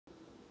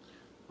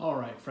All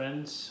right,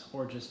 friends,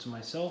 or just to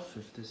myself,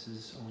 if this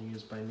is only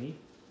used by me.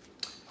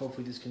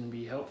 Hopefully this can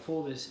be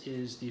helpful. This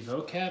is the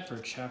vocab for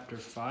chapter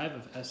 5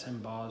 of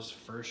S.M. Baugh's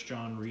 1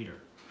 John Reader.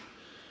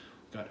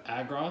 We've got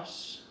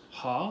agros,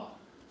 ha,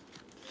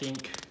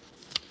 think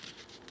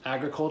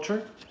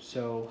agriculture,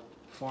 so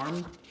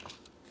farm,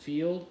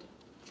 field,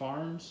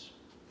 farms,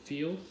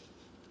 field.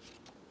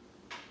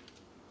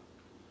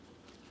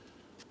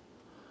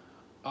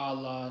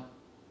 Aladzonia,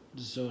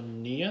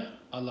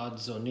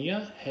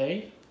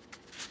 hay.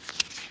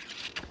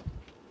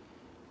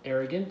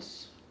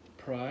 Arrogance,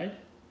 pride.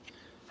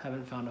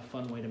 Haven't found a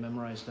fun way to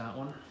memorize that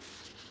one.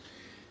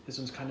 This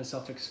one's kind of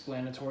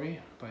self-explanatory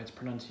by its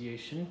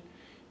pronunciation.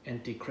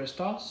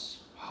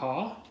 Antichristos,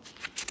 ha,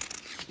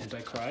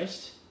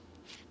 Antichrist.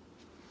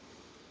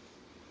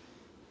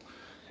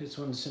 This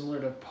one's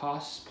similar to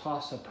pas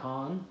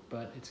upon,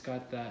 but it's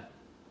got that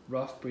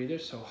rough breather,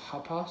 so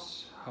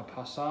hapas,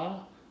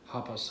 hapasa,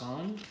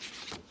 hapasan.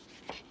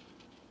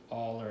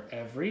 All or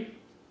every.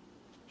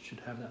 Should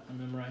have that one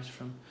memorized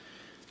from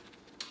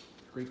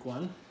Greek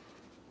one.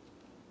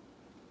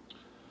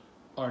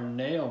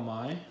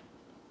 Arneomai,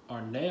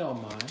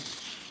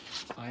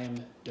 I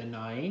am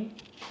denying.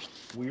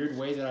 Weird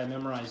way that I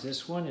memorize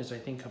this one is I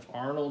think of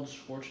Arnold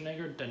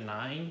Schwarzenegger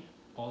denying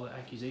all the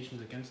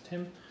accusations against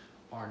him.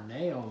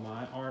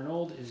 Arneomai,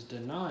 Arnold is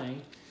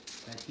denying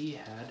that he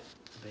had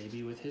a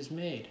baby with his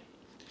maid.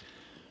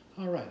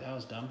 All right, that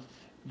was dumb.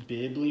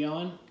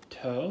 Biblion,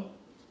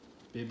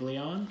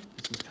 biblion,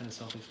 this is kind of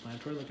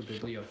self-explanatory, like a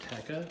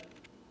biblioteca,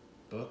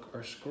 book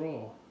or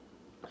scroll.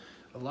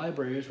 A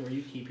library is where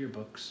you keep your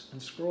books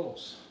and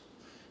scrolls.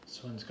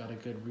 This one's got a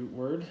good root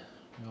word.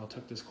 We all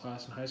took this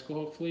class in high school,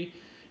 hopefully.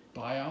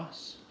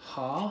 Bios,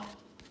 ha,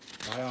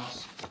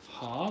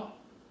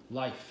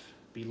 life,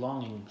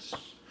 belongings.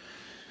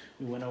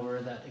 We went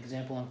over that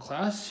example in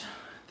class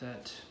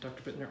that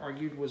Dr. Bittner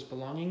argued was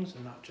belongings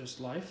and not just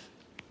life.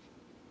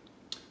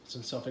 It's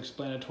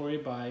self-explanatory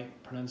by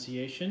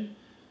pronunciation.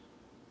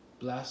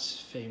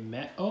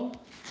 Blasphemeo, I am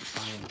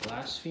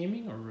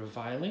blaspheming or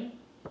reviling.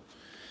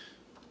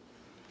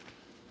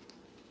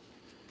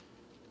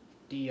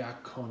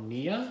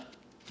 Diaconia,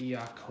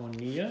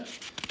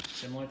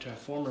 similar to a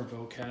former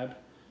vocab.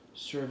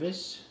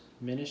 Service,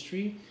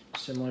 ministry,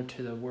 similar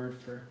to the word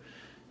for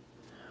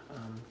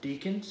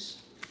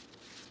deacons.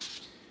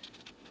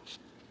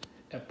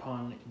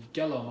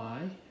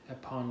 Epongelomai,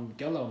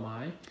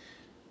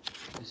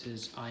 this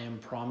is I am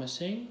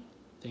promising.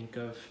 Think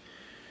of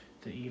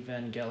the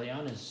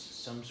evangelion as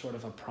some sort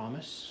of a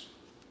promise.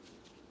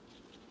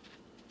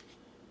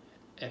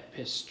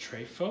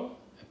 Epistrepho,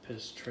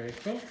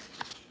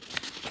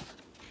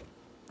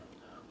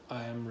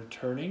 I am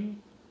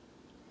returning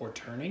or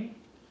turning.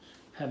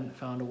 Haven't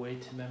found a way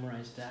to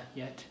memorize that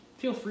yet.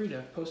 Feel free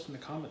to post in the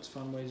comments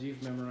fun ways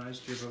you've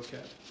memorized your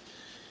vocab.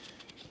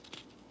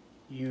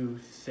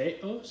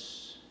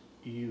 Eutheos,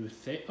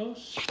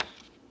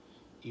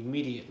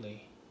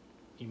 immediately.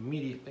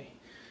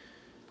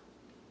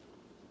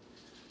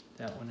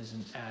 That one is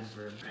an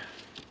adverb.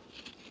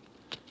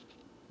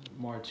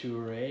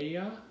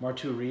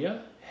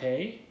 Marturia,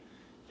 hey.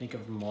 Think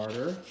of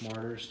martyr.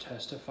 Martyrs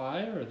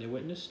testify, or they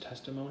witness,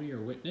 testimony or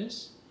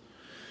witness.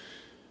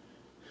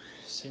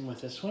 Same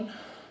with this one.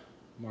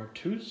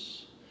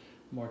 Martus,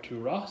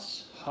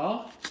 marturos,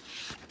 ha.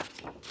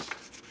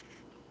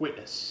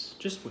 Witness,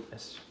 just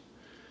witness.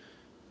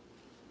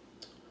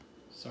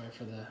 Sorry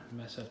for the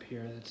mess up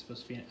here. That's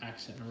supposed to be an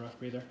accent and a rough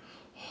breather.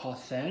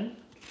 Hothen.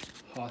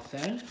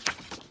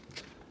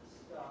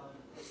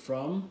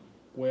 From,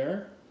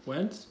 where,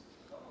 whence?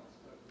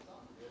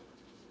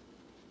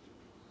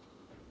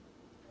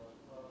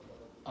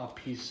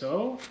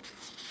 Apiso,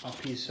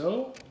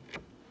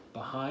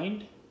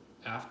 behind,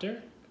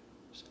 after.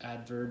 It's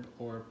adverb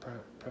or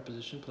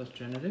preposition plus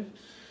genitive.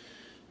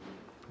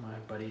 My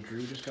buddy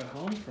Drew just got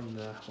home from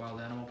the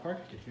wild animal park.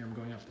 I could hear him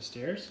going up the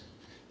stairs.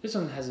 This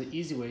one has an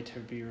easy way to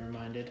be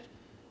reminded.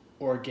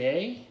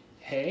 Orge,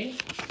 hey.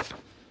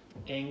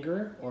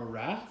 Anger or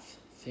wrath,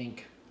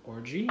 think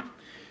orgy.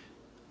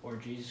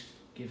 Orgies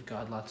give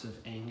God lots of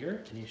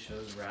anger, and he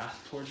shows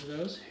wrath towards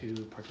those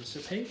who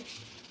participate.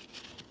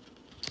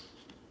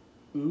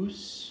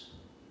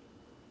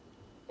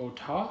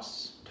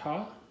 Otas,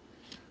 ta.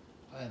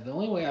 The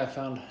only way I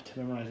found to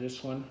memorize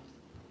this one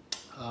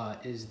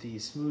is the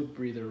smooth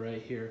breather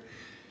right here,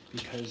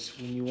 because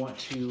when you want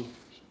to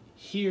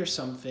hear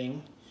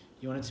something,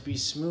 you want it to be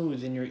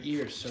smooth in your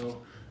ear.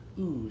 So,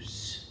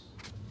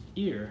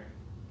 ear.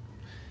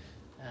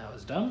 That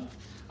was dumb.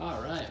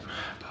 All right,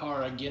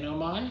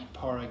 paraginomai.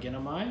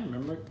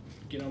 Remember,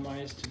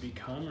 ginomai is to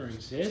become or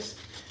exist.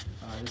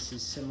 This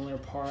is similar.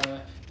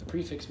 Para, the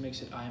prefix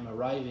makes it I am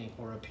arriving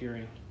or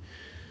appearing.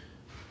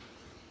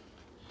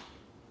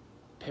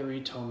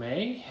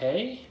 Peritome,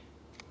 hey.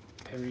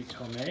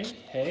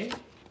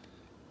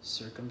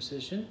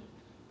 Circumcision.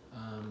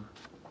 I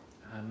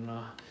don't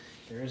know.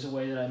 There is a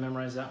way that I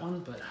memorize that one,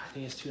 but I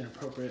think it's too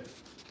inappropriate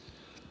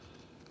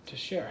to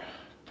share.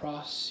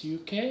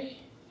 Prosuke,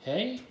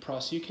 hey.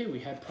 We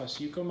had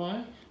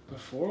prosukomai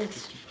before, which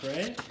is to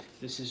pray.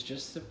 This is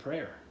just the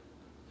prayer,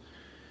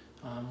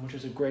 which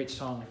is a great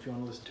song if you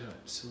want to listen to it.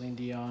 Celine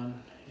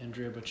Dion,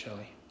 Andrea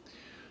Bocelli.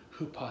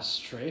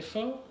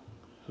 Hupostrefo,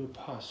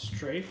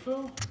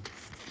 hupostrefo.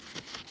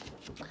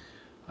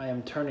 I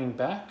am turning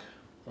back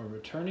or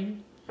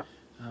returning.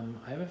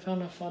 I haven't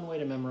found a fun way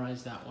to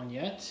memorize that one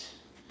yet.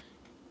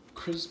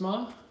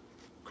 Chrisma,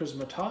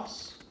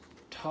 chrismatos,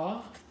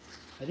 ta.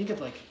 I think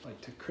of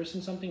like to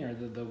christen something, or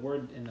the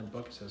word in the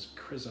book says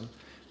chrism,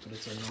 but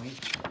it's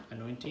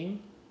anointing.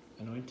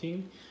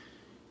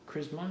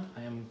 Chrisma,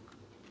 I am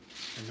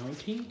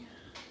anointing.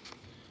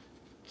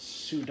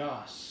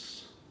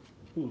 Pseudos,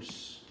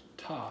 us,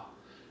 ta.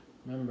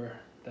 Remember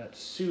that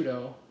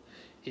pseudo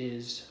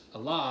is a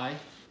lie,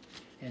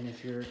 and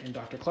if you're in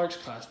Dr. Clark's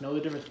class, know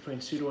the difference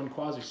between pseudo and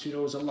quasi.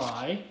 Pseudo is a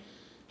lie,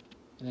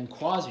 and then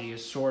quasi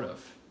is sort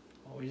of.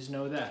 Always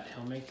know that.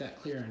 He'll make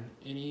that clear in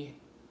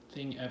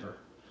anything ever.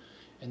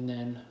 And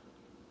then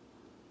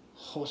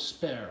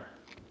hosper,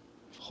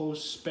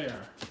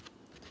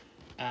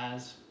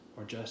 as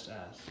or just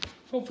as.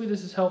 Hopefully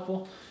this is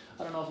helpful.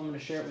 I don't know if I'm going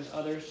to share it with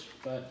others,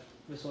 but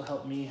this will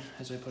help me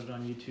as I put it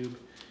on YouTube,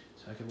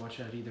 so I can watch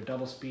it at either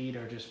double speed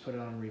or just put it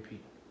on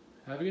repeat.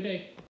 Have a good day.